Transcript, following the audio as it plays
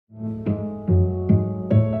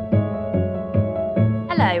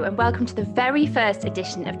Hello and welcome to the very first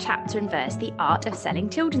edition of Chapter and Verse, the art of selling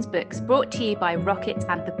children's books, brought to you by Rocket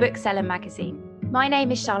and the Bookseller magazine. My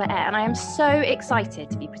name is Charlotte Eyre and I am so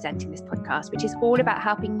excited to be presenting this podcast, which is all about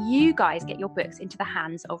helping you guys get your books into the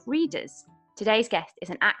hands of readers. Today's guest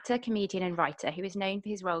is an actor, comedian and writer who is known for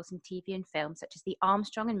his roles in TV and film such as The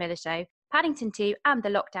Armstrong and Miller Show, Paddington 2 and the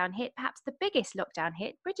lockdown hit, perhaps the biggest lockdown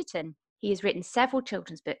hit, Bridgerton. He has written several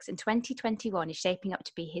children's books and 2021 is shaping up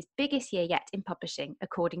to be his biggest year yet in publishing,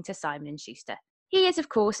 according to Simon & Schuster. He is, of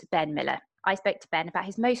course, Ben Miller. I spoke to Ben about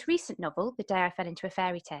his most recent novel, The Day I Fell Into a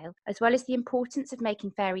Fairy Tale, as well as the importance of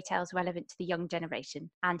making fairy tales relevant to the young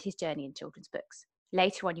generation and his journey in children's books.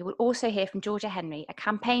 Later on, you will also hear from Georgia Henry, a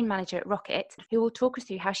campaign manager at Rocket, who will talk us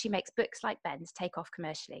through how she makes books like Ben's take off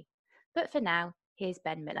commercially. But for now, here's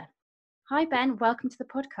Ben Miller. Hi, Ben. Welcome to the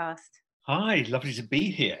podcast. Hi, lovely to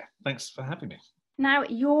be here. Thanks for having me. Now,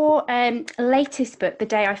 your latest book, The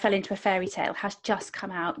Day I Fell Into a Fairy Tale, has just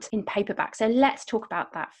come out in paperback. So let's talk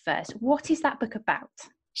about that first. What is that book about?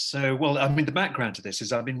 So, the background to this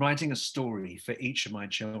is I've been writing a story for each of my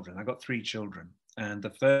children. I've got 3 children. And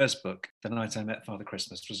the first book, The Night I Met Father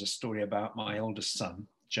Christmas, was a story about my oldest son,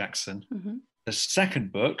 Jackson. Mm-hmm. The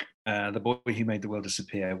second book, The Boy Who Made the World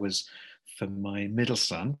Disappear, was for my middle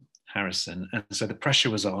son, Harrison. And so the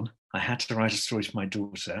pressure was on. I had to write a story for my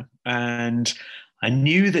daughter. And I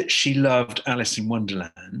knew that she loved Alice in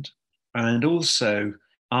Wonderland. And also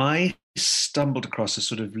I stumbled across a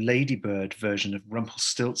sort of Ladybird version of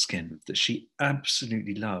Rumpelstiltskin that she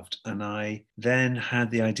absolutely loved. And I then had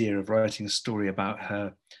the idea of writing a story about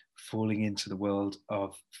her falling into the world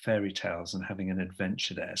of fairy tales and having an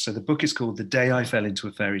adventure there. So the book is called The Day I Fell Into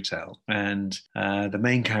a Fairy Tale. And the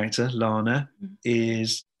main character, Lana,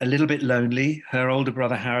 is a little bit lonely. Her older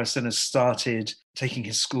brother, Harrison, has started taking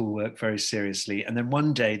his schoolwork very seriously. And then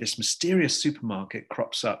one day, this mysterious supermarket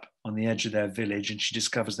crops up on the edge of their village, and she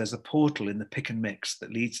discovers there's a portal in the pick and mix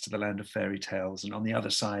that leads to the land of fairy tales. And on the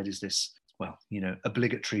other side is this,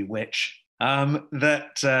 obligatory witch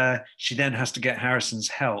that she then has to get Harrison's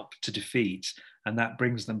help to defeat, and that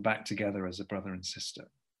brings them back together as a brother and sister.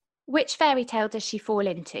 Which fairy tale does she fall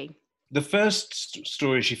into? The first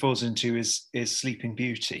story she falls into is Sleeping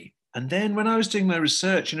Beauty. And then when I was doing my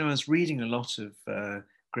research, I was reading a lot of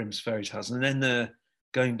Grimm's fairy tales, and then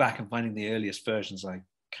going back and finding the earliest versions I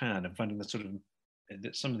can, and finding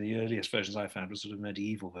some of the earliest versions I found were sort of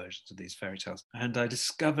medieval versions of these fairy tales. And I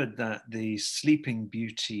discovered that the Sleeping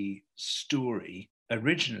Beauty story,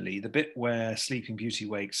 originally, the bit where Sleeping Beauty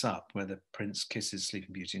wakes up, where the prince kisses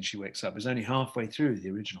Sleeping Beauty and she wakes up, is only halfway through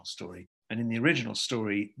the original story. And in the original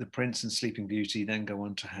story, the prince and Sleeping Beauty then go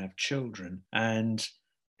on to have children. And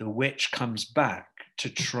the witch comes back to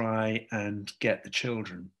try and get the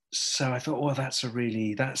children. So I thought, well,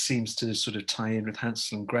 that seems to sort of tie in with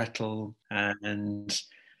Hansel and Gretel. And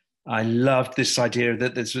I loved this idea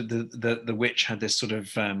that the witch had this sort of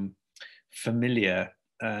familiar,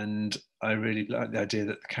 and I really liked the idea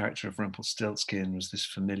that the character of Rumpelstiltskin was this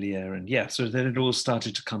familiar. And so then it all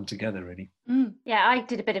started to come together, really. Yeah, I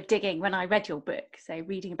did a bit of digging when I read your book, so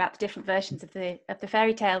reading about the different versions of the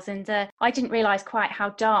fairy tales, and I didn't realise quite how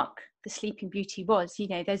dark the Sleeping Beauty was.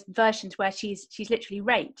 There's versions where she's literally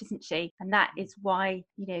raped, isn't she? And that is why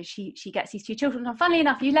she gets these 2 children. And funnily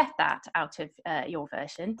enough, you left that out of your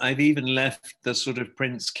version. I've even left the sort of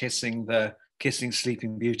prince kissing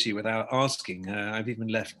Sleeping Beauty without asking her. I've even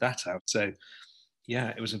left that out. So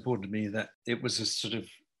it was important to me that it was a sort of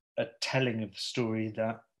a telling of the story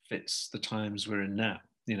that fits the times we're in now,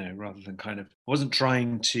 rather than I wasn't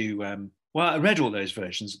trying to I read all those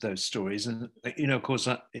versions of those stories, and of course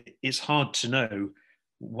it's hard to know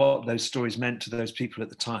what those stories meant to those people at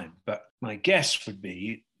the time, but my guess would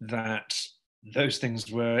be that those things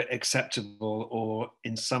were acceptable, or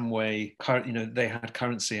in some way they had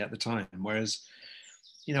currency at the time. Whereas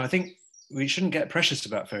I think we shouldn't get precious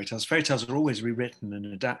about fairy tales. Fairy tales are always rewritten and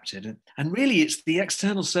adapted, and really it's the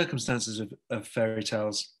external circumstances of fairy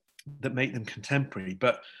tales that make them contemporary.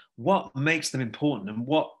 But what makes them important and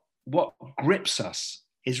what grips us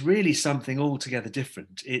is really something altogether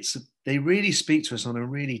different. They really speak to us on a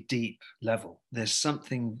really deep level. There's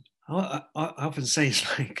something, I often say, it's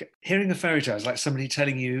like hearing a fairy tale is like somebody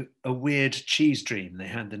telling you a weird cheese dream they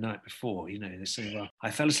had the night before. They say, well,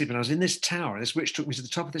 I fell asleep and I was in this tower. This witch took me to the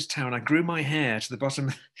top of this tower and I grew my hair to the bottom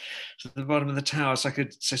of the tower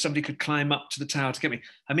so somebody could climb up to the tower to get me.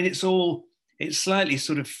 It's slightly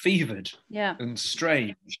sort of fevered and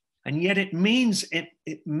strange. And yet it means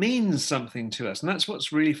something to us. And that's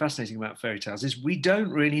what's really fascinating about fairy tales, is we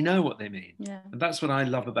don't really know what they mean. Yeah. And that's what I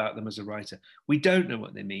love about them as a writer. We don't know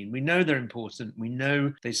what they mean. We know they're important. We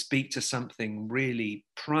know they speak to something really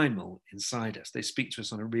primal inside us. They speak to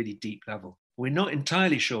us on a really deep level. We're not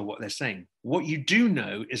entirely sure what they're saying. What you do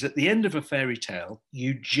know is at the end of a fairy tale,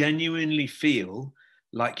 you genuinely feel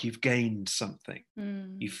like you've gained something.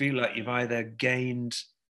 You feel like you've either gained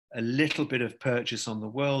a little bit of purchase on the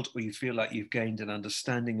world, or you feel like you've gained an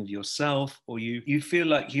understanding of yourself, or you feel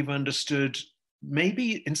like you've understood,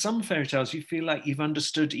 maybe in some fairy tales, you feel like you've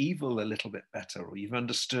understood evil a little bit better, or you've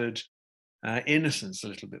understood innocence a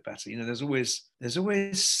little bit better. You know, there's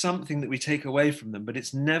always something that we take away from them, but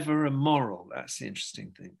it's never a moral. That's the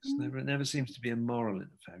interesting thing. It never seems to be a moral in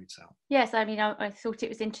a fairy tale. Yes, I mean, I thought it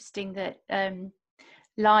was interesting that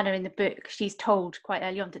Lana in the book, she's told quite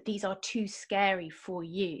early on that these are too scary for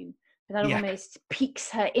you. But that almost piques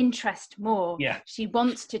her interest more. Yeah. She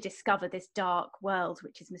wants to discover this dark world,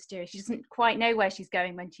 which is mysterious. She doesn't quite know where she's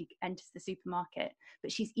going when she enters the supermarket,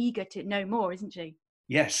 but she's eager to know more, isn't she?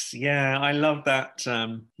 Yes, yeah, I love that.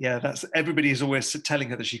 That's everybody's always telling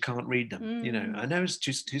her that she can't read them. You know, I know it's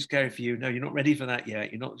too scary for you. No, you're not ready for that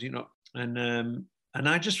yet. You're not. And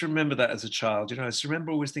I just remember that as a child. You know, I just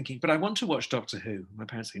remember always thinking, but I want to watch Doctor Who. My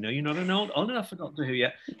parents say, no, you're not old enough for Doctor Who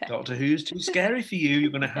yet. Yeah. Doctor Who's too scary for you.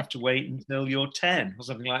 You're going to have to wait until you're 10 or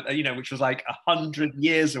something like that. You know, which was like 100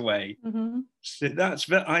 years away. So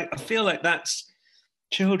I feel like that's.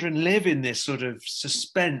 Children live in this sort of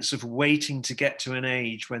suspense of waiting to get to an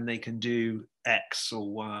age when they can do X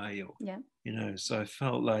or Y, or you know. So I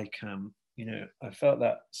felt like I felt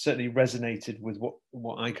that certainly resonated with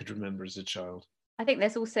what I could remember as a child. I think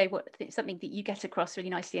there's also something that you get across really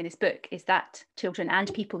nicely in this book is that children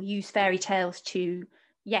and people use fairy tales to,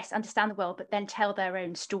 yes, understand the world, but then tell their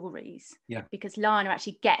own stories. Yeah. Because Lana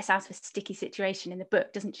actually gets out of a sticky situation in the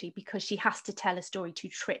book, doesn't she? Because she has to tell a story to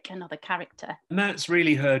trick another character. And that's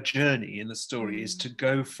really her journey in the story, is to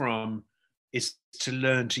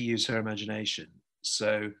learn to use her imagination.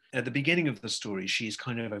 So at the beginning of the story, she's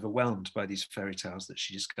kind of overwhelmed by these fairy tales that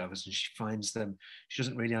she discovers, and she finds them. She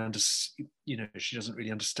doesn't really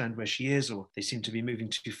understand where she is, or they seem to be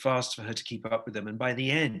moving too fast for her to keep up with them. And by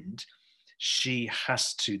the end,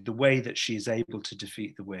 the way that she is able to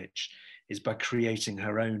defeat the witch is by creating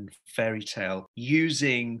her own fairy tale,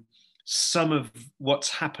 using some of what's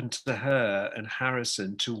happened to her and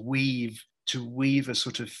Harrison to weave a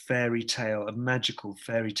sort of fairy tale, a magical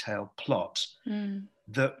fairy tale plot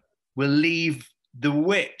that will leave the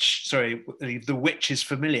witch is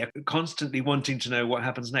familiar, constantly wanting to know what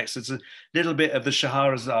happens next. It's a little bit of the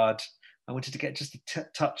Scheherazade. I wanted to get just a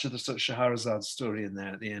touch of the sort of Scheherazade story in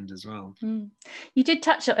there at the end as well. You did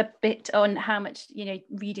touch a bit on how much,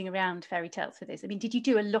 reading around fairy tales for this. I mean, did you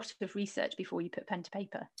do a lot of research before you put pen to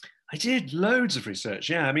paper? I did loads of research.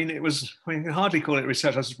 Yeah, I mean, I can hardly call it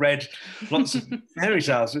research. I just read lots of fairy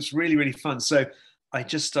tales. It's really, really fun. So I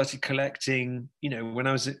just started collecting, when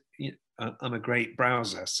I was I'm a great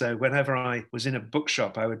browser. So whenever I was in a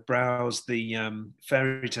bookshop, I would browse the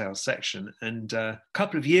fairy tale section. And a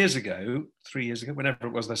couple of years ago, 3 years ago, whenever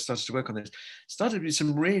it was I started to work on this, started with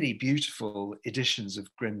some really beautiful editions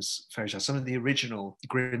of Grimm's fairy tales. Some of the original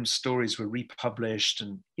Grimm stories were republished.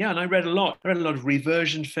 And I read a lot. I read a lot of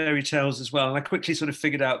reversioned fairy tales as well. And I quickly sort of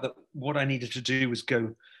figured out that what I needed to do was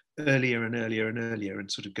go earlier and earlier and earlier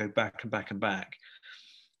and sort of go back and back and back.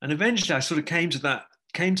 And eventually I sort of came to that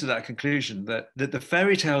conclusion that the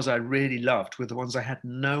fairy tales I really loved were the ones I had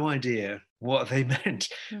no idea what they meant,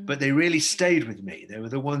 but they really stayed with me. They were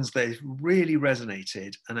the ones that really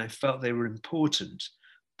resonated, and I felt they were important,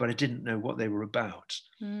 but I didn't know what they were about.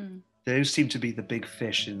 Those seem to be the big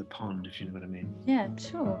fish in the pond, if you know what I mean. Yeah,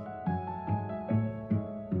 sure.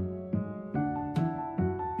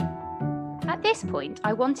 At this point,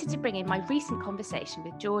 I wanted to bring in my recent conversation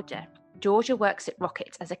with Georgia. Georgia works at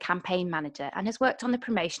Rocket as a campaign manager and has worked on the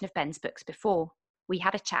promotion of Ben's books before. We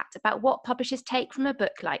had a chat about what publishers take from a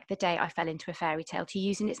book like The Day I Fell Into a Fairy Tale to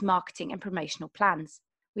use in its marketing and promotional plans.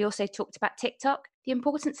 We also talked about TikTok, the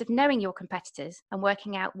importance of knowing your competitors and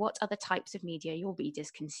working out what other types of media your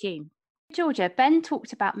readers consume. Georgia, Ben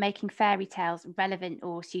talked about making fairy tales relevant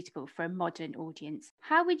or suitable for a modern audience.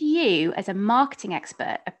 How would you, as a marketing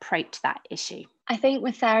expert, approach that issue? I think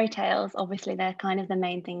with fairy tales, obviously they're kind of the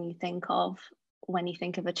main thing you think of when you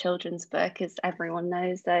think of a children's book, as everyone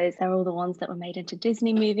knows those. They're all the ones that were made into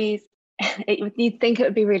Disney movies. You'd think it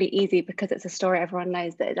would be really easy because it's a story everyone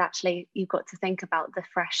knows, but it's actually, you've got to think about the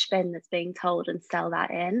fresh spin that's being told and sell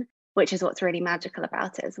that in, which is what's really magical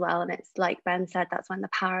about it as well. And it's like Ben said, that's when the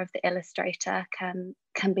power of the illustrator can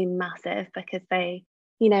be massive, because they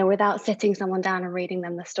without sitting someone down and reading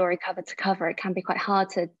them the story cover to cover, it can be quite hard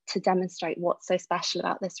to demonstrate what's so special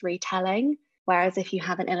about this retelling. Whereas if you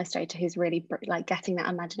have an illustrator who's really like getting that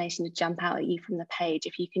imagination to jump out at you from the page,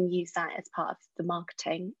 if you can use that as part of the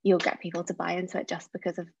marketing, you'll get people to buy into it just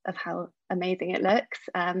because of how amazing it looks.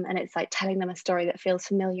 And it's like telling them a story that feels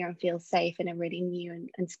familiar and feels safe in a really new and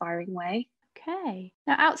inspiring way. Okay.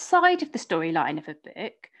 Now, outside of the storyline of a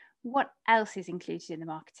book, what else is included in the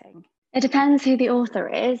marketing? It depends who the author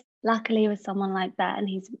is. Luckily, with someone like Ben,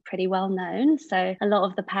 he's pretty well known. So a lot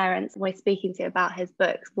of the parents we're speaking to about his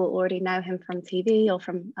books will already know him from TV or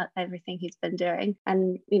from everything he's been doing.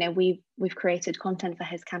 And, we've created content for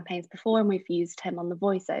his campaigns before, and we've used him on the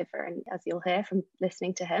voiceover. And as you'll hear from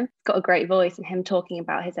listening to him, he's got a great voice, and him talking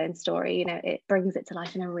about his own story, it brings it to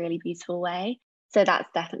life in a really beautiful way. So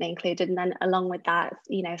that's definitely included. And then along with that,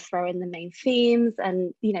 throw in the main themes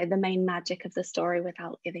and, the main magic of the story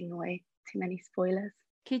without giving away too many spoilers.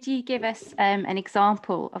 Could you give us an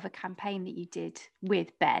example of a campaign that you did with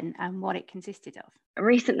Ben and what it consisted of?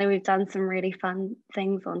 Recently, we've done some really fun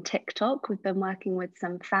things on TikTok. We've been working with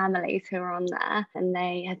some families who are on there, and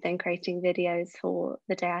they have been creating videos for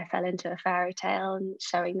The Day I Fell Into a Fairy Tale and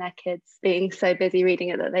showing their kids being so busy reading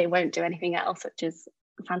it that they won't do anything else, which is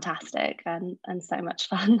fantastic and so much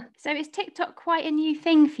fun. So is TikTok quite a new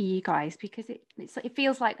thing for you guys? Because it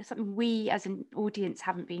feels like something we as an audience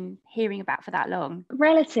haven't been hearing about for that long.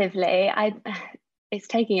 Relatively, it's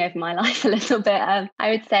taking over my life a little bit.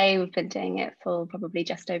 I would say we've been doing it for probably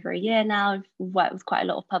just over a year now. We've worked with quite a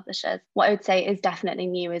lot of publishers. What I would say is definitely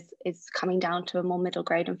new is coming down to a more middle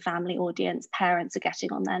grade and family audience. Parents are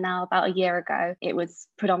getting on there now. About a year ago, it was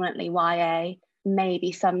predominantly YA,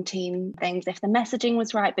 maybe some teen things if the messaging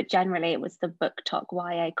was right, but generally it was the book talk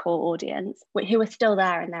YA core audience who are still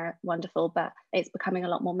there, and they're wonderful, but it's becoming a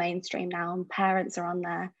lot more mainstream now, and parents are on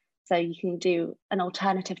there. So you can do an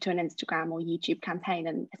alternative to an Instagram or YouTube campaign,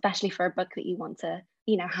 and especially for a book that you want to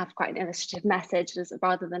have quite an illustrative message,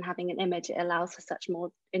 rather than having an image, it allows for such more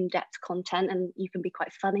in-depth content, and you can be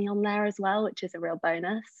quite funny on there as well, which is a real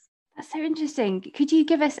bonus. That's so interesting. Could you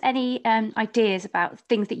give us any ideas about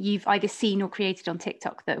things that you've either seen or created on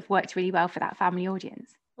TikTok that have worked really well for that family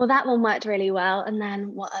audience? Well, that one worked really well. And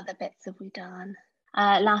then what other bits have we done?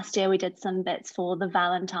 Last year, we did some bits for The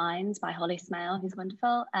Valentines by Holly Smale, who's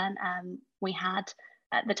wonderful. And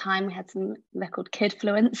at the time, we had they're called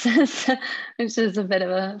kidfluencers, which is a bit of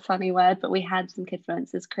a funny word, but we had some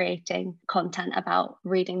kidfluencers creating content about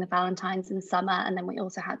reading the Valentines in summer. And then we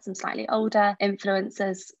also had some slightly older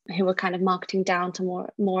influencers who were kind of marketing down to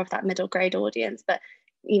more of that middle grade audience, but,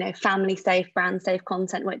 family safe, brand safe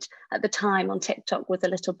content, which at the time on TikTok was a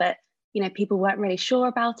little bit, people weren't really sure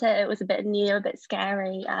about it. It was a bit new, a bit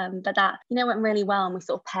scary, but that, went really well. And we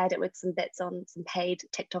sort of paired it with some bits on some paid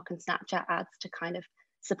TikTok and Snapchat ads to kind of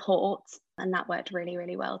support, and that worked really,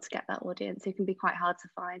 really well to get that audience who can be quite hard to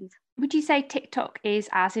find. Would you say TikTok is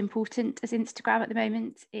as important as Instagram at the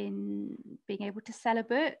moment in being able to sell a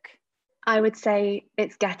book? I would say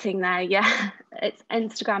it's getting there, yeah. It's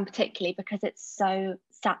Instagram particularly because it's so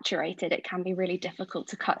saturated, it can be really difficult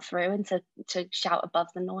to cut through and to shout above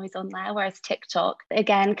the noise on there, whereas TikTok,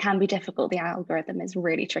 again, can be difficult. The algorithm is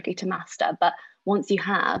really tricky to master, but once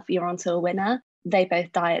you're onto a winner. They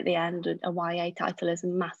Both Die at the End, a YA title, is a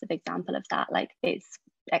massive example of that. Like, it's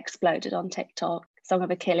exploded on TikTok. Song of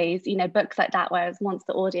Achilles, books like that, whereas once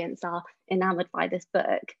the audience are enamored by this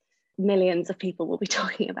book, millions of people will be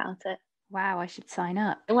talking about it. Wow, I should sign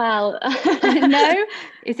up. Well, no?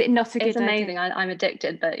 Is it not a good idea? It's amazing. I'm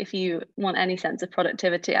addicted, but if you want any sense of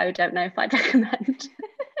productivity, I don't know if I'd recommend.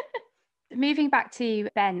 Moving back to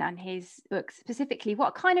Ben and his books specifically,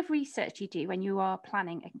 what kind of research do you do when you are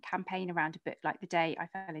planning a campaign around a book like The Day I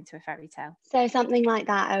Fell Into a Fairy Tale? So something like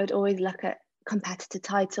that, I would always look at competitor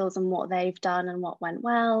titles and what they've done and what went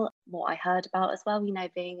well, what I heard about as well.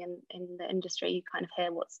 Being in the industry, you kind of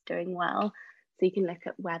hear what's doing well. So you can look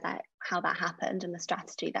at how that happened and the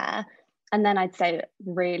strategy there. And then I'd say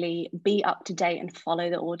really be up to date and follow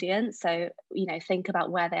the audience. So, think about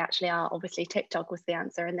where they actually are. Obviously, TikTok was the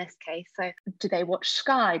answer in this case. So do they watch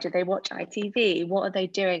Sky? Do they watch ITV? What are they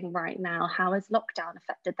doing right now? How has lockdown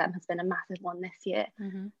affected them? Has been a massive one this year.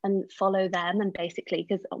 Mm-hmm. And follow them. And basically,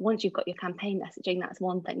 because once you've got your campaign messaging, that's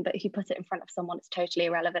one thing. But if you put it in front of someone it's totally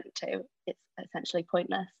irrelevant to, it's essentially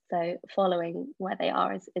pointless. So following where they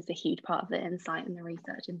are is a huge part of the insight and the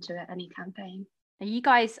research into any campaign. Now, you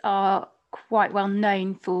guys are quite well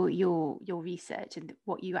known for your research and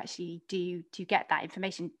what you actually do to get that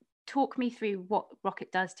information. Talk me through what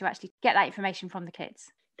Rocket does to actually get that information from the kids.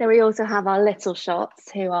 So we also have our little shots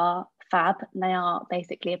who are fab. They are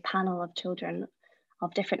basically a panel of children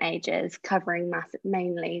of different ages, covering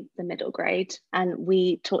mainly the middle grade. And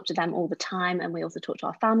we talk to them all the time. And we also talk to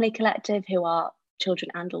our family collective, who are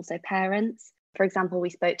children and also parents. For example, we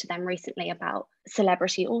spoke to them recently about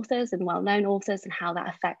celebrity authors and well-known authors and how that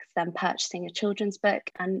affects them purchasing a children's book,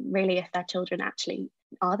 and really if their children actually,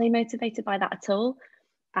 are they motivated by that at all?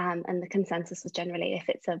 And the consensus was generally, if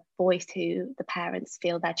it's a voice who the parents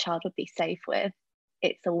feel their child would be safe with,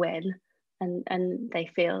 it's a win, and they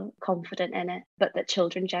feel confident in it. But that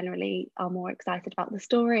children generally are more excited about the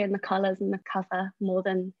story and the colours and the cover more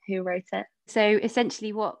than who wrote it. So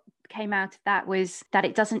essentially what came out of that was that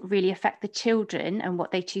it doesn't really affect the children and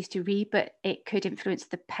what they choose to read, but it could influence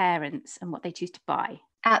the parents and what they choose to buy.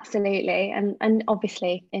 Absolutely. And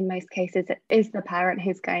obviously in most cases it is the parent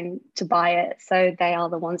who's going to buy it, so they are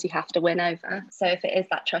the ones you have to win over. So if it is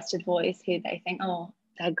that trusted voice who they think, oh,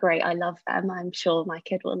 they're great, I love them, I'm sure my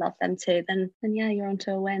kid will love them too, then yeah, you're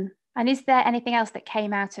onto a win. And is there anything else that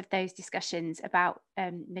came out of those discussions about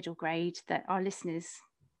middle grade that our listeners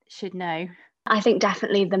should know? I think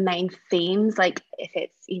definitely the main themes, like if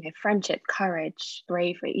it's, friendship, courage,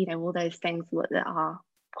 bravery, all those things that are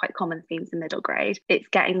quite common themes in middle grade, it's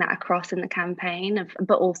getting that across in the campaign.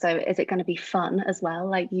 But also, is it going to be fun as well?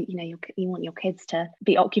 Like you want your kids to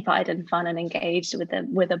be occupied and fun and engaged with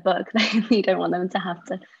a book. You don't want them to have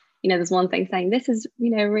to, there's one thing saying this is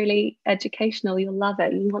really educational, you'll love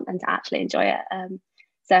it, you want them to actually enjoy it.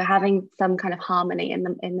 So having some kind of harmony in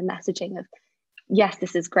the messaging of, yes,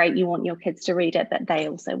 this is great, you want your kids to read it, but they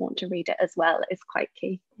also want to read it as well, is quite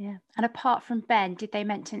key. Yeah. And apart from Ben, did they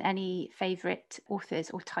mention any favourite authors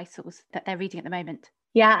or titles that they're reading at the moment?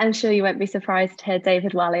 Yeah, I'm sure you won't be surprised to hear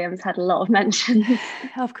David Walliams had a lot of mentions.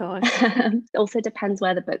 Of course. It also depends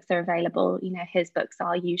where the books are available. His books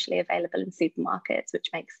are usually available in supermarkets, which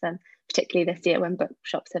makes them, particularly this year when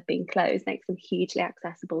bookshops have been closed, makes them hugely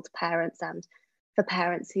accessible to parents. And for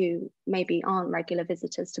parents who maybe aren't regular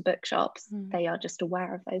visitors to bookshops, they are just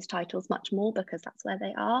aware of those titles much more because that's where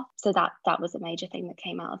they are. So that was a major thing that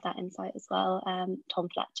came out of that insight as well. Tom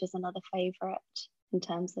Fletcher's another favourite in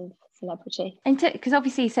terms of celebrity. Because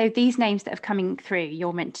obviously, so these names that are coming through,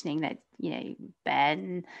 you're mentioning that,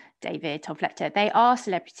 Ben, David, Tom Fletcher, they are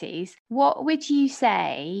celebrities. What would you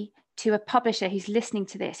say to a publisher who's listening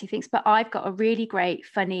to this, who thinks, but I've got a really great,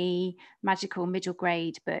 funny, magical middle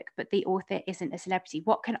grade book, but the author isn't a celebrity?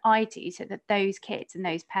 What can I do so that those kids and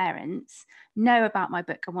those parents know about my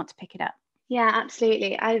book and want to pick it up? Yeah,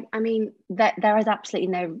 absolutely. I mean, there is absolutely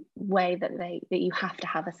no way that you have to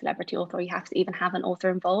have a celebrity author, or you have to even have an author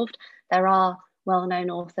involved. There are well-known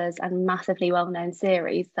authors and massively well-known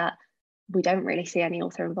series that we don't really see any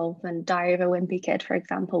author involvement. Diary of a Wimpy Kid, for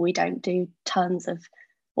example, we don't do tons of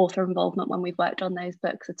author involvement when we've worked on those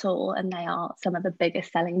books at all, and they are some of the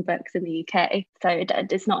biggest selling books in the UK. So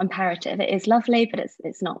it's not imperative. It is lovely, but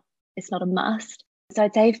it's not a must. So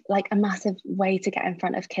I'd say like a massive way to get in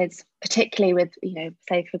front of kids, particularly with,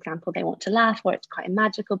 say, for example, they want to laugh, or it's quite a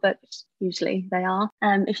magical book, which usually they are.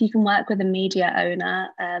 If you can work with a media owner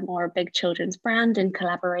or a big children's brand in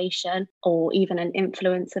collaboration, or even an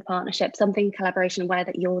influencer partnership, something in collaboration where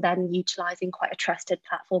that you're then utilising quite a trusted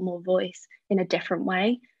platform or voice in a different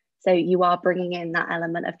way. So you are bringing in that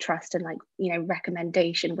element of trust and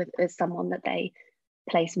recommendation with someone that they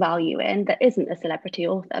place value in that isn't a celebrity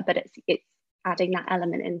author, but it's adding that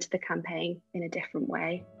element into the campaign in a different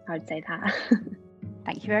way. I would say that.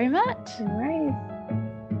 Thank you very much. No worries.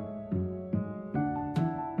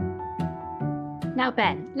 Now,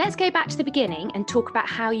 Ben, let's go back to the beginning and talk about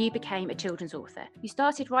how you became a children's author. You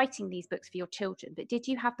started writing these books for your children, but did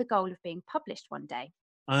you have the goal of being published one day?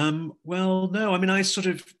 Well, no. I mean,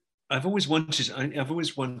 I've always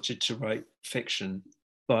wanted to write fiction,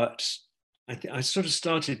 but I sort of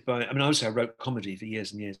started by, obviously I wrote comedy for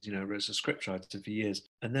years and years, I wrote as a scriptwriter for years.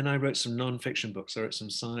 And then I wrote some non-fiction books. I wrote some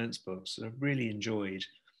science books that I really enjoyed.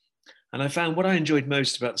 And I found what I enjoyed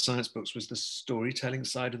most about the science books was the storytelling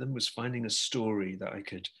side of them, was finding a story that I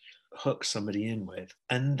could hook somebody in with.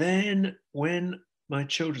 And then when my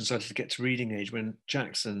children started to get to reading age, when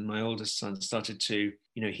Jackson, my oldest son, started to,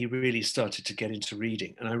 he really started to get into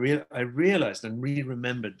reading. And I realized and really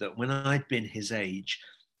remembered that when I'd been his age,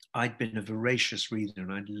 I'd been a voracious reader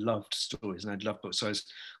and I'd loved stories and I'd loved books. So I was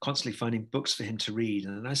constantly finding books for him to read.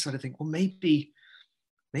 And then I started to think, well, maybe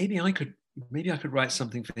I could write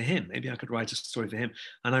something for him. Maybe I could write a story for him.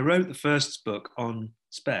 And I wrote the first book on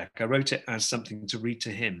spec. I wrote it as something to read to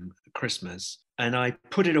him at Christmas. And I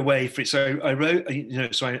put it away for it. So I wrote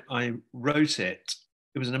it.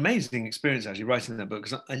 It was an amazing experience actually writing that book,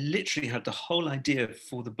 because I literally had the whole idea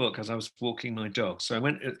for the book as I was walking my dog. So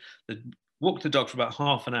I walked the dog for about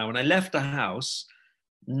half an hour. When I left the house,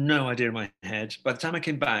 no idea in my head. By the time I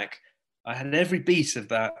came back, I had every beat of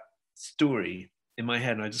that story in my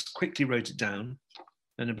head, and I just quickly wrote it down.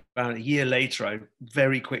 And about a year later, I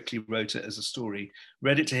very quickly wrote it as a story,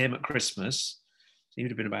 read it to him at Christmas. He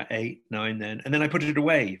would have been about 8, 9 then. And then I put it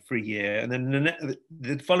away for a year. And then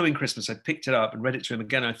the following Christmas, I picked it up and read it to him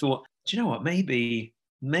again. I thought, do you know what? Maybe,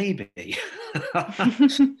 maybe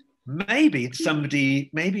somebody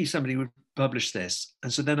would publish this.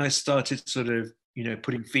 And so then I started sort of,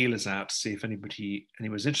 putting feelers out to see if anyone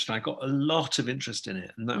was interested. I got a lot of interest in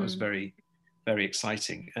it, and that was very, very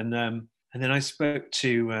exciting. And then I spoke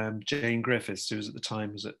to Jane Griffiths, who was at the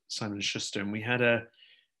time at Simon & Schuster, and we had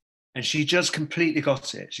and she just completely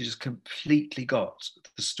got it. She just completely got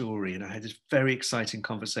the story. And I had this very exciting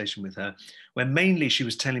conversation with her, where mainly she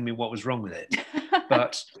was telling me what was wrong with it.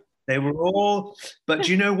 But but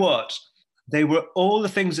do you know what? They were all the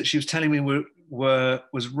things that she was telling me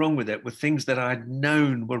was wrong with it, were things that I'd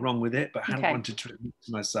known were wrong with it, but hadn't wanted to admit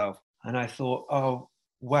to myself. And I thought, oh,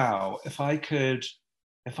 wow, if I could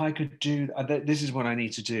do, this is what I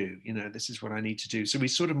need to do, this is what I need to do. So we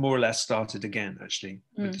sort of more or less started again, actually,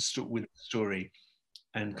 with the story,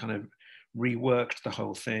 and kind of reworked the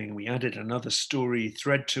whole thing. We added another story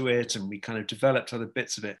thread to it, and we kind of developed other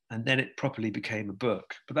bits of it, and then it properly became a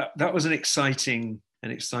book. But that was an exciting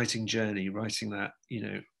journey, writing that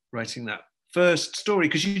first story,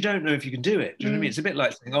 because you don't know if you can do it. Do you know what I mean? It's a bit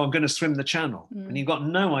like saying, oh, I'm going to swim the channel, and you've got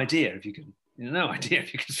no idea if you can. No idea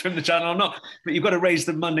if you can swim the channel or not, but you've got to raise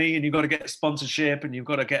the money, and you've got to get sponsorship, and you've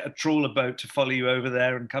got to get a trawler boat to follow you over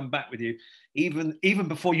there and come back with you, even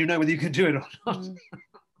before you know whether you can do it or not.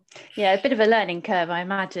 Yeah, a bit of a learning curve, I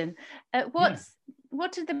imagine.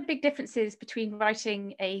 What are the big differences between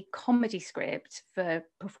writing a comedy script for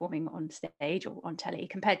performing on stage or on telly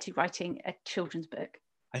compared to writing a children's book?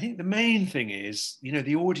 I think the main thing is,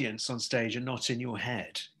 the audience on stage are not in your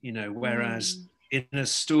head, whereas in a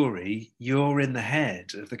story, you're in the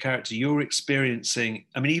head of the character. You're experiencing,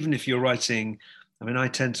 even if you're writing, I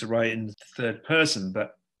tend to write in third person,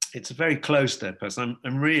 but it's a very close third person.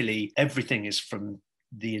 I'm really, everything is from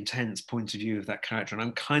the intense point of view of that character, and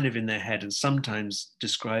I'm kind of in their head, and sometimes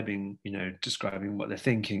describing what they're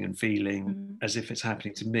thinking and feeling as if it's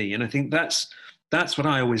happening to me. And I think that's what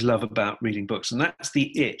I always love about reading books, and that's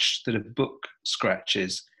the itch that a book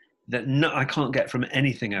scratches that I can't get from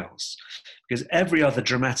anything else. Because every other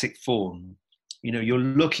dramatic form, you're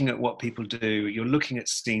looking at what people do, you're looking at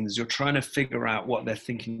scenes, you're trying to figure out what they're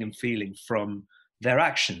thinking and feeling from their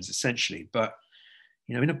actions, essentially. But,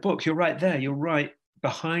 in a book, you're right there, you're right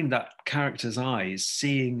behind that character's eyes,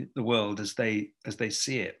 seeing the world as they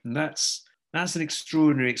see it. And that's an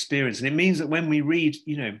extraordinary experience. And it means that when we read,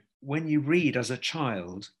 when you read as a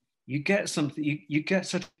child, you get something, you get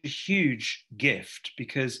such a huge gift,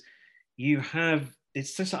 because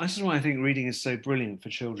this is why I think reading is so brilliant for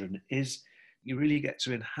children, is you really get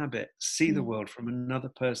to see the world from another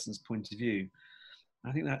person's point of view.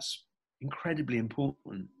 I think that's incredibly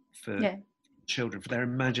important for children, for their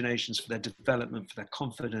imaginations, for their development, for their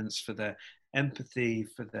confidence, for their empathy,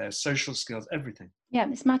 for their social skills, everything. Yeah,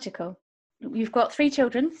 it's magical. You've got 3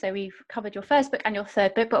 children, so we've covered your first book and your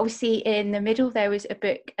third book, but obviously in the middle there was a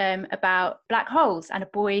book about black holes and a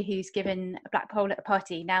boy who's given a black hole at a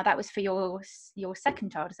party. Now that was for your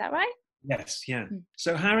second child, is that right? Yes, yeah.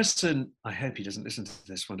 So Harrison, I hope he doesn't listen to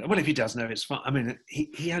this one. Well, if he does, no, it's fine.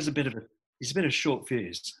 He has a bit of short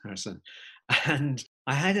fuse, Harrison. And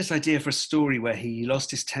I had this idea for a story where he lost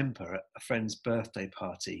his temper at a friend's birthday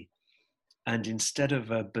party. And instead of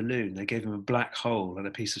a balloon, they gave him a black hole and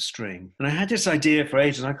a piece of string. And I had this idea for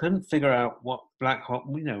ages, and I couldn't figure out what black hole,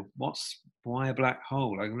 why a black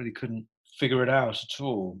hole? I really couldn't figure it out at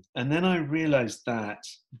all. And then I realized that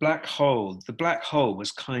the black hole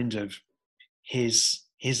was kind of his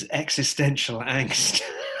existential angst.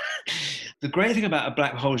 The great thing about a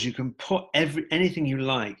black hole is you can put anything you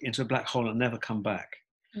like into a black hole and never come back.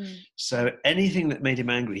 So anything that made him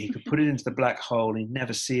angry, he could put it into the black hole and he'd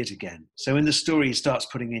never see it again. So in the story, he starts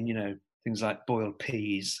putting in, things like boiled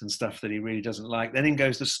peas and stuff that he really doesn't like. Then in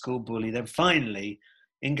goes the school bully. Then finally,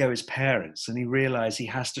 in go his parents, and he realized he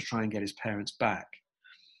has to try and get his parents back.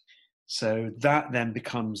 So that then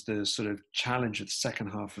becomes the sort of challenge of the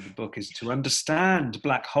second half of the book, is to understand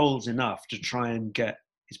black holes enough to try and get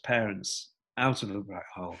his parents out of the black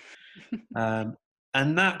hole.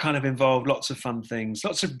 And that kind of involved lots of fun things,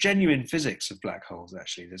 lots of genuine physics of black holes,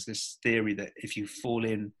 actually. There's this theory that if you fall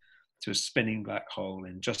in to a spinning black hole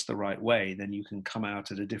in just the right way, then you can come out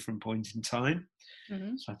at a different point in time.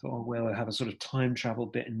 So I thought, oh, well, I have a sort of time travel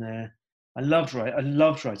bit in there. I loved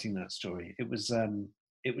writing that story. It was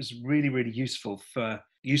really, really useful for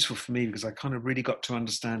useful for me because I kind of really got to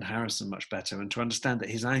understand Harrison much better, and to understand that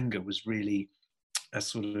his anger was really a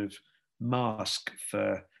sort of mask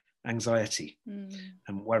for anxiety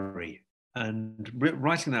and worry. And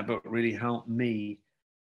writing that book really helped me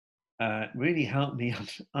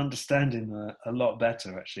understand him a lot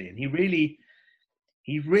better, actually. And he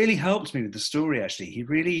really helped me with the story, actually.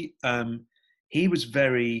 He was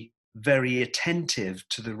very, very attentive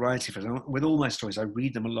to the writing. With all my stories, I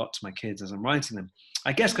read them a lot to my kids as I'm writing them.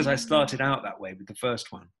 I guess because I started out that way with the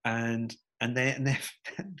first one, and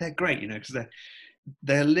they're great, you know, because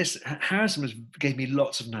they're listen. Harrison gave me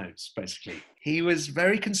lots of notes. Basically, he was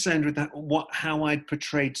very concerned with how I'd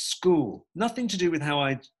portrayed school. Nothing to do with how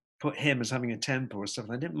I'd put him as having a temper or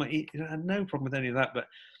something. He had no problem with any of that, but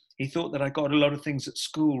he thought that I got a lot of things at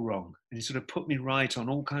school wrong, and he sort of put me right on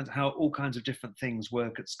all kinds of different things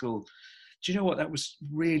work at school. Do you know what? That was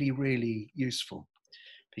really, really useful,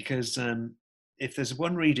 because if there's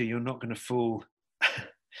one reader you're not going to fool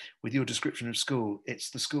with your description of school, it's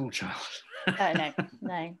the school child.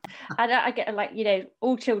 No. And I get, like, you know,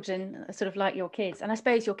 all children are sort of like your kids, and I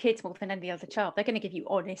suppose your kids more than any other child, they're going to give you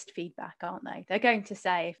honest feedback, aren't they? They're going to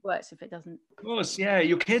say if it works, if it doesn't. Of course, yeah,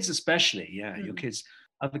 your kids especially, yeah. Your kids,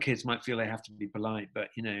 other kids might feel they have to be polite, but,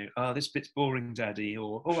 you know, oh, this bit's boring, Daddy,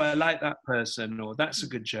 or oh, I like that person, or that's a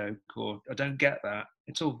good joke, or I don't get that.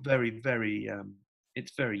 It's all very, very,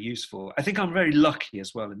 it's very useful. I think I'm very lucky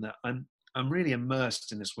as well in that I'm really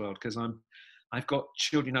immersed in this world, because I've got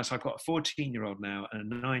children now. So I've got a 14-year-old now,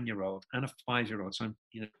 and a 9-year-old, and a 5-year-old. So I'm,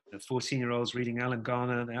 you know, the 14-year-old's reading Alan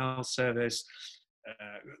Garner, The Owl Service.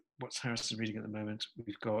 What's Harrison reading at the moment?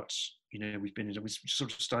 We've got, you know, we're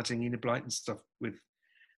sort of starting Enid Blyton stuff with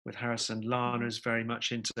Harrison. Lana's very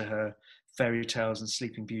much into her fairy tales and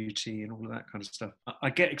Sleeping Beauty and all of that kind of stuff. I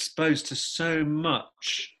get exposed to so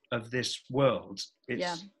much of this world.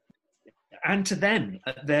 And to them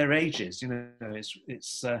at their ages, you know,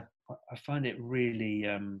 it's. I find it really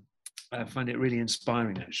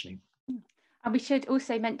inspiring, actually. And we should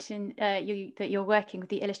also mention that you're working with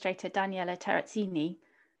the illustrator Daniela Terrazzini.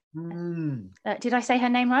 Did I say her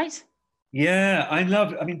name right? Yeah,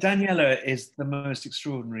 Daniela is the most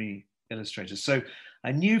extraordinary illustrator. So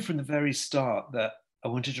I knew from the very start that I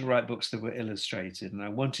wanted to write books that were illustrated, and I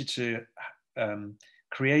wanted to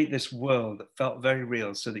create this world that felt very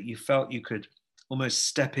real, so that you felt you could almost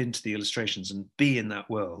step into the illustrations and be in that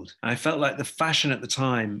world. And I felt like the fashion at the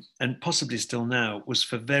time, and possibly still now, was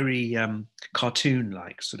for very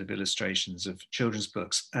cartoon-like sort of illustrations of children's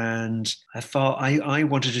books. And I thought I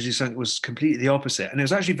wanted to do something that was completely the opposite. And it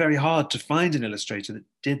was actually very hard to find an illustrator that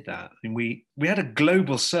did that. I mean, we had a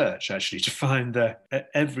global search, actually, to find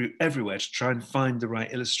everywhere to try and find the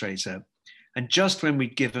right illustrator. And just when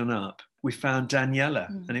we'd given up, we found Daniela.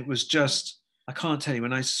 And it was just, I can't tell you,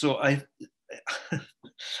 when I saw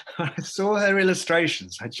her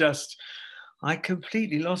illustrations, I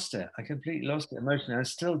completely lost it. I completely lost it emotionally. I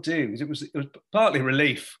still do. It was partly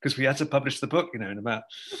relief, because we had to publish the book, you know,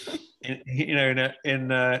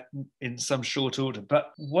 in some short order.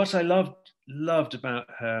 But what I loved about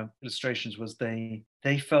her illustrations was they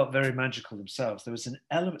felt very magical themselves. There was an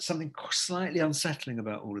element, something slightly unsettling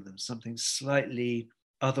about all of them, something slightly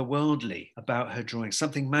otherworldly about her drawings,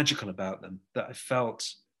 something magical about them that I felt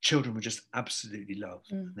children would just absolutely love,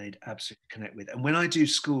 and they'd absolutely connect with. And when I do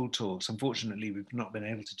school talks, unfortunately, we've not been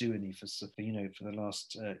able to do any for the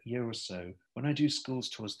last year or so. When I do schools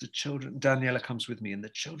tours, the children, Daniela comes with me, and the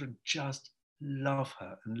children just love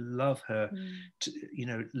her and love her,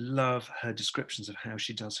 love her descriptions of how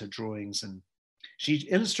she does her drawings. And she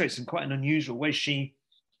illustrates in quite an unusual way. She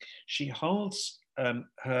holds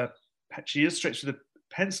she illustrates with a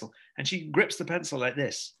pencil, and she grips the pencil like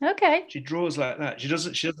this. Okay. She draws like that. She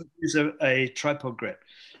doesn't use a tripod grip.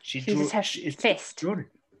 She uses her fist.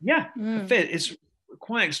 Yeah, a fist. It's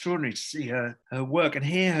quite extraordinary to see her work and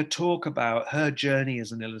hear her talk about her journey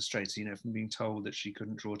as an illustrator, you know, from being told that she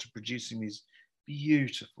couldn't draw to producing these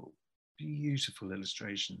beautiful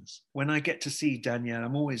illustrations. When I get to see Danielle,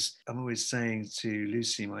 I'm always saying to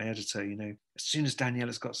Lucy, my editor, you know, as soon as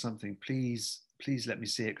Daniela's got something, please let me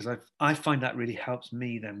see it, because I find that really helps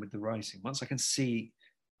me then with the writing. Once I can see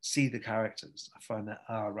the characters, I find that,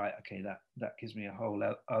 that gives me a whole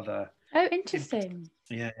other. Oh, interesting.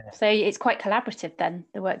 Yeah. So it's quite collaborative then,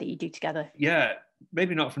 the work that you do together. Yeah,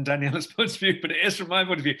 maybe not from Daniela's point of view, but it is from my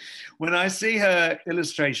point of view. When I see her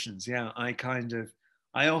illustrations, I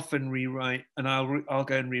often rewrite, and I'll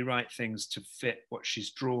go and rewrite things to fit what she's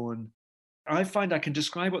drawn. I find I can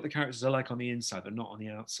describe what the characters are like on the inside, but not on the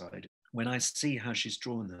outside. When I see how she's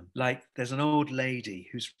drawn them, like there's an old lady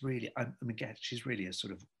who's really, she's really a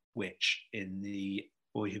sort of witch in the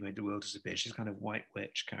Boy Who Made the World Disappear. She's a kind of white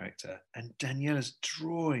witch character. And Daniela's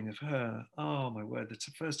drawing of her, oh my word, that's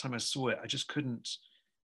the first time I saw it. I just couldn't,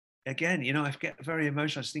 again, you know, I get very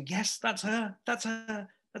emotional. I just think, yes, that's her. That's her.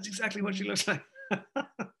 That's exactly what she looks like.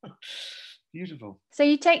 Beautiful. So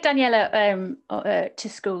you take Daniela to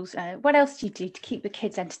schools. What else do you do to keep the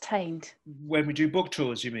kids entertained? When we do book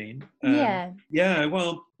tours, you mean? Yeah. Yeah,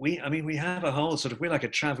 well, we have a whole sort of, we're like a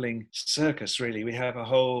traveling circus, really. We have a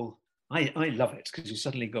whole, I love it because you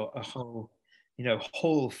suddenly got a whole, you know,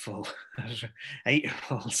 hall full of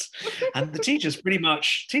 8-year-olds. And the teachers pretty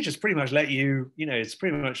much let you, you know, it's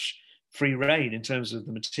pretty much free reign in terms of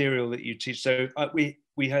the material that you teach. So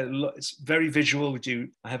we had it's very visual.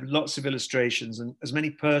 I have lots of illustrations and as many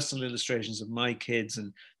personal illustrations of my kids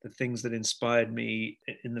and the things that inspired me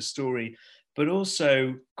in the story, but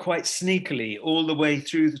also quite sneakily all the way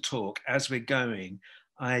through the talk as we're going,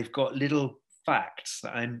 I've got little facts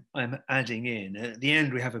that I'm adding in. At the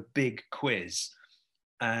end, we have a big quiz,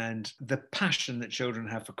 and the passion that children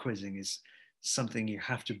have for quizzing is something you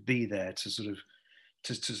have to be there to sort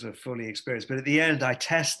of fully experience. But at the end, I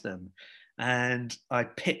test them and I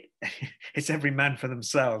pit, it's every man for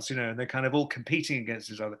themselves, you know, and they're kind of all competing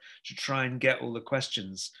against each other to try and get all the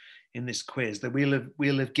questions in this quiz that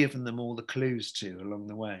we'll have given them all the clues to along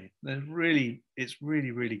the way. It's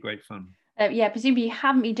really great fun. Yeah, presumably you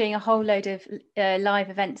haven't been doing a whole load of live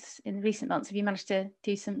events in recent months. Have you managed to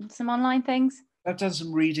do some online things? I've done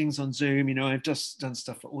some readings on Zoom. You know, I've just done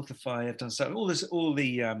stuff for Authorify. I've done stuff, all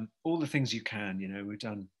the things you can. You know,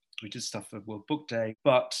 we did stuff for World Book Day.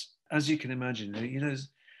 But as you can imagine, you know,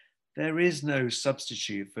 there is no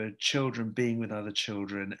substitute for children being with other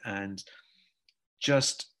children and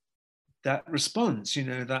just that response. You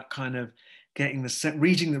know, that kind of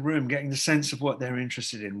reading the room, getting the sense of what they're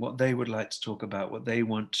interested in, what they would like to talk about, what they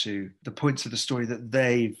want to, the points of the story that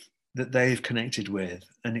they've connected with,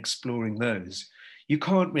 and exploring those. You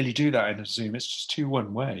can't really do that in a Zoom. It's just too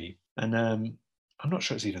one way. And I'm not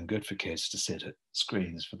sure it's even good for kids to sit at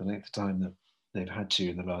screens for the length of time that they've had to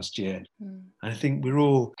in the last year. And I think we're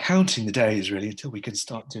all counting the days really until we can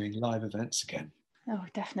start doing live events again. Oh,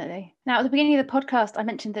 definitely. Now, at the beginning of the podcast, I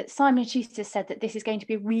mentioned that Simon & Schuster said that this is going to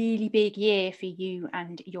be a really big year for you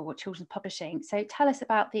and your children's publishing. So tell us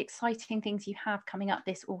about the exciting things you have coming up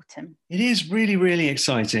this autumn. It is really, really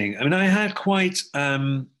exciting. I mean, I had quite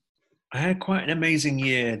an amazing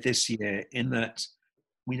year this year in that,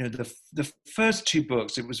 you know, the first two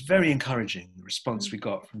books, it was very encouraging, the response we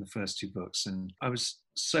got from the first two books. And I was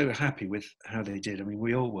so happy with how they did. I mean,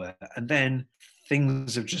 we all were. And then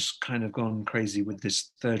things have just kind of gone crazy with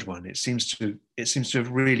this third one. It seems to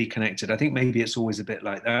have really connected. I think maybe it's always a bit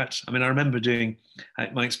like that. I mean, I remember doing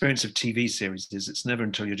my experience of TV series is it's never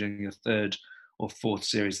until you're doing your third or fourth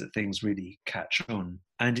series that things really catch on.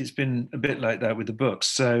 And it's been a bit like that with the books.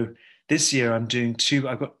 So this year I'm doing two.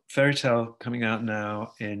 I've got Fairy Tale coming out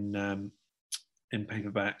now in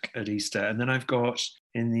paperback at Easter, and then I've got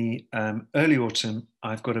in the early autumn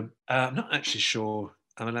I've got I'm not actually sure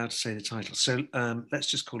I'm allowed to say the title, so let's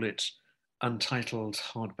just call it Untitled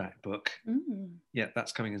Hardback Book. Yeah,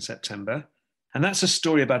 that's coming in September, and that's a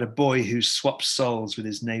story about a boy who swaps souls with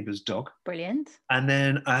his neighbour's dog. Brilliant. And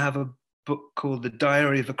then I have a book called The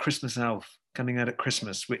Diary of a Christmas Elf coming out at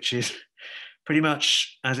Christmas, which is pretty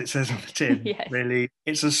much as it says on the tin. Yes. Really,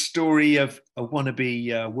 it's a story of a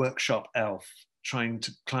wannabe workshop elf trying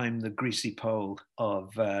to climb the greasy pole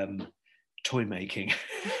of toy making.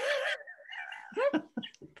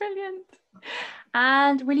 Brilliant.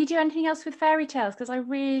 And will you do anything else with fairy tales? Because I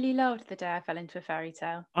really loved The Day I Fell into a Fairy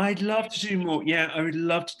Tale. I'd love to do more. Yeah, I would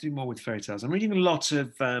love to do more with fairy tales. I'm reading a lot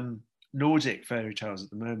of Nordic fairy tales at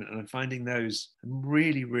the moment, and I'm finding those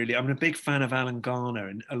really. I'm a big fan of Alan Garner,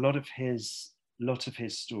 and a lot of his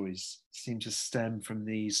stories seem to stem from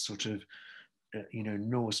these sort of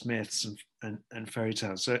Norse myths and fairy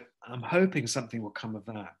tales. So I'm hoping something will come of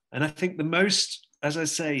that. And I think the most, as I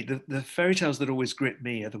say, the fairy tales that always grip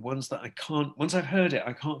me are the ones that once I've heard it,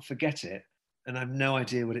 I can't forget it, and I have no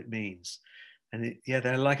idea what it means. And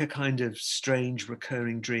they're like a kind of strange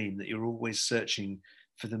recurring dream that you're always searching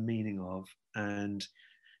for the meaning of, and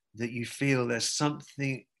that you feel there's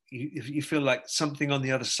something, you feel like something on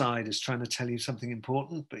the other side is trying to tell you something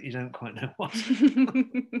important, but you don't quite know what.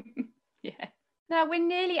 Yeah. Now, we're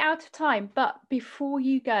nearly out of time, but before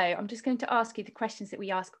you go, I'm just going to ask you the questions that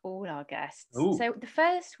we ask all our guests. Ooh. So the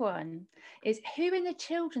first one is, who in the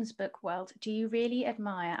children's book world do you really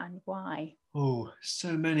admire and why? Oh,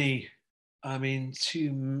 so many. I mean,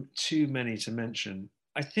 too many to mention.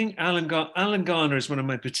 I think Alan Garner is one of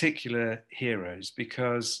my particular heroes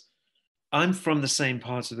because I'm from the same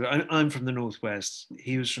part of I'm from the Northwest.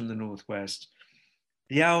 He was from the Northwest.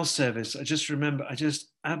 The Owl Service, I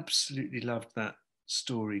just absolutely loved that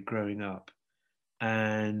story growing up.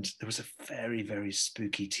 And there was a very, very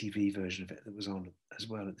spooky TV version of it that was on as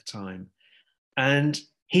well at the time. And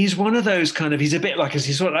he's one of those he's a bit like,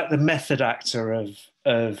 he's sort of like the method actor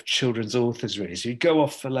of children's authors, really. So he'd go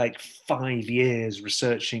off for like 5 years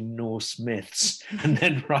researching Norse myths and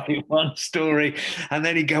then write one story. And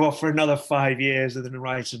then he'd go off for another 5 years and then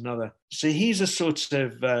write another. So he's a sort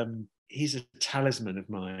of, he's a talisman of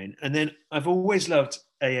mine. And then I've always loved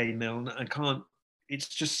A.A. Milne. It's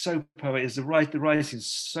just so poetic. The writing is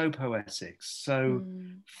so poetic, so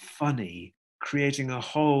funny, creating a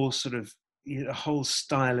whole sort of, a whole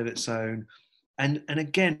style of its own, and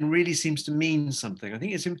again really seems to mean something.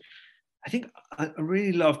 I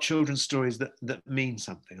really love children's stories that mean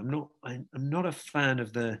something. I'm not a fan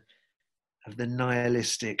of the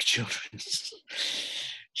nihilistic children's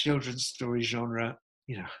story genre.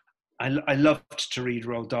 I loved to read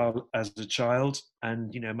Roald Dahl as a child,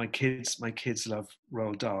 and my kids love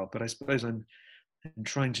Roald Dahl, but I suppose I'm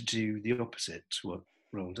trying to do the opposite to what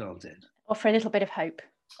Roald Dahl did. Offer a little bit of hope.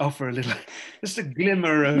 Offer a little, just a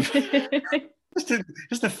glimmer of, just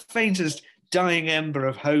the faintest dying ember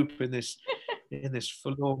of hope in this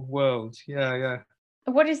forlorn world. Yeah.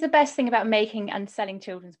 What is the best thing about making and selling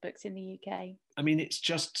children's books in the UK? I mean, it's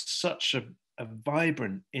just such a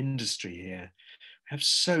vibrant industry here. We have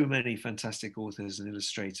so many fantastic authors and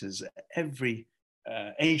illustrators. Every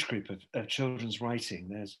age group of children's writing,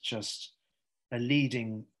 there's just a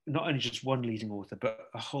leading, not only just one leading author, but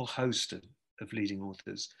a whole host of leading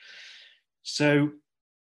authors. So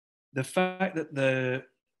the fact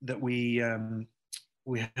that we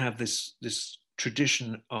have this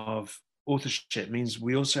tradition of authorship means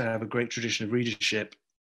we also have a great tradition of readership.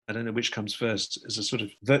 I don't know which comes first, as a sort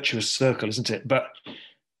of virtuous circle, isn't it? But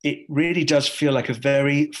it really does feel like a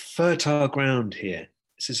very fertile ground here.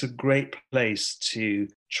 This is a great place to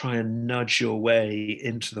try and nudge your way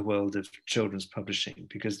into the world of children's publishing,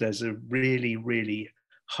 because there's a really, really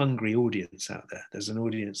hungry audience out there. There's an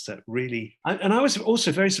audience that really, and I was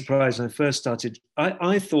also very surprised when I first started.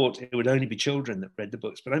 I thought it would only be children that read the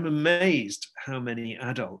books, but I'm amazed how many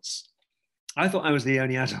adults. I thought I was the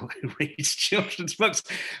only adult who reads children's books,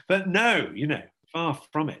 but no, far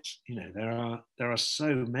from it. There are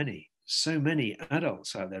so many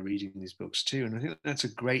adults out there reading these books too, and I think that's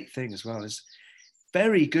a great thing as well. It's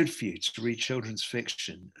very good for you to read children's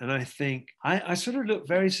fiction. And I think I sort of look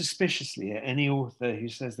very suspiciously at any author who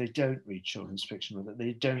says they don't read children's fiction or that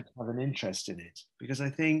they don't have an interest in it. Because I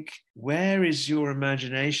think, where is your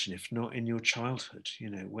imagination if not in your childhood?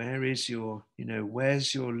 Where's your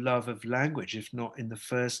love of language if not in the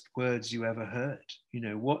first words you ever heard?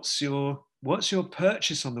 What's your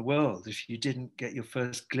purchase on the world if you didn't get your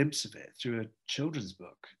first glimpse of it through a children's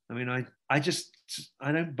book? I mean, I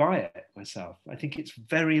don't buy it myself. I think it's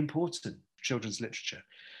very important for children's literature.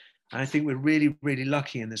 And I think we're really, really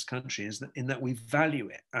lucky in this country in that we value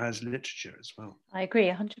it as literature as well. I agree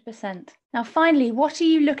 100%. Now, finally, what are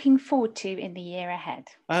you looking forward to in the year ahead?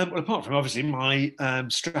 Well, apart from obviously my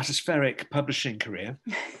stratospheric publishing career,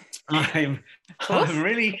 I'm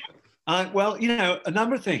really... well, a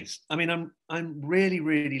number of things. I mean, I'm really,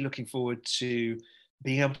 really looking forward to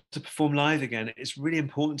being able to perform live again. It's really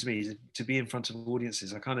important to me to be in front of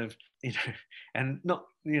audiences. I kind of, and not,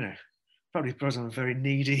 probably because I'm a very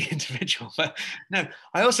needy individual, but no,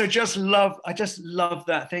 I just love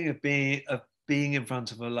that thing of being in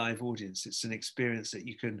front of a live audience. It's an experience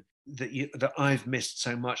that I've missed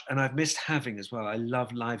so much, and I've missed having as well. I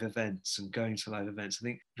love live events and going to live events. I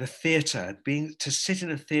think the theatre, to sit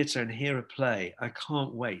in a theatre and hear a play, I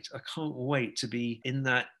can't wait. I can't wait to be in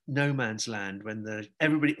that no man's land when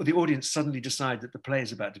the audience suddenly decide that the play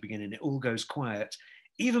is about to begin and it all goes quiet,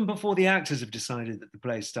 even before the actors have decided that the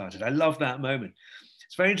play started. I love that moment.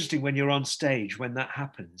 It's very interesting when you're on stage, when that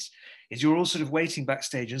happens, is you're all sort of waiting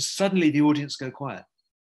backstage and suddenly the audience go quiet.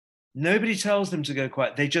 Nobody tells them to go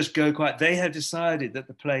quiet. They just go quiet. They have decided that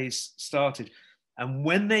the play's started. And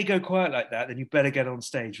when they go quiet like that, then you better get on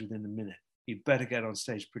stage within a minute. You better get on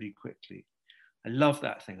stage pretty quickly. I love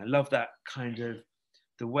that thing. I love that kind of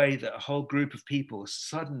the way that a whole group of people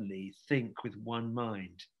suddenly think with one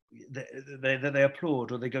mind. They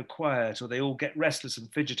applaud, or they go quiet, or they all get restless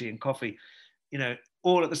and fidgety and coffee,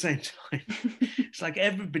 all at the same time. It's like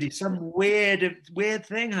everybody, some weird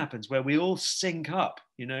thing happens where we all sync up,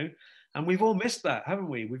 and we've all missed that, haven't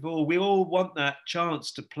we? We all want that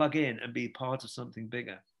chance to plug in and be part of something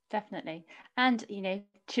bigger. Definitely. And,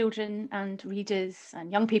 children and readers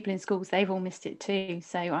and young people in schools, they've all missed it too.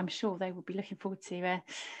 So I'm sure they will be looking forward to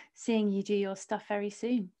seeing you do your stuff very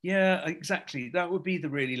soon. Yeah, exactly. That would be the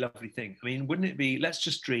really lovely thing. I mean, wouldn't it be, let's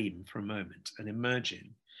just dream for a moment and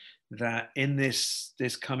imagine that in this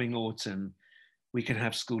coming autumn, we can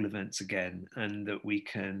have school events again, and that we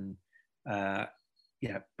can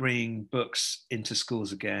bring books into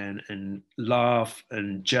schools again and laugh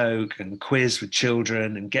and joke and quiz with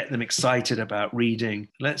children and get them excited about reading.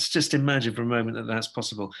 Let's just imagine for a moment that that's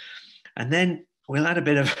possible. And then we'll add a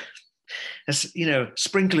bit of,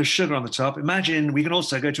 sprinkle of sugar on the top. Imagine we can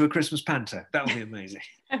also go to a Christmas Panto. That would be amazing.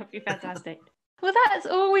 That would be fantastic. Well, that's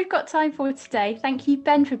all we've got time for today. Thank you,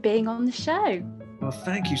 Ben, for being on the show. Well,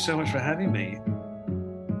 thank you so much for having me.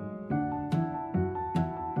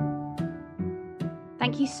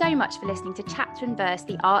 Thank you so much for listening to Chapter and Verse,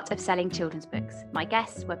 The Art of Selling Children's Books. My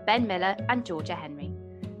guests were Ben Miller and Georgia Henry.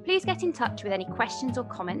 Please get in touch with any questions or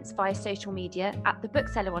comments via social media at The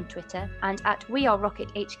Bookseller on Twitter and at We Are Rocket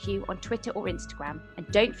HQ on Twitter or Instagram. And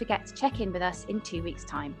don't forget to check in with us in 2 weeks'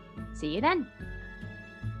 time. See you then.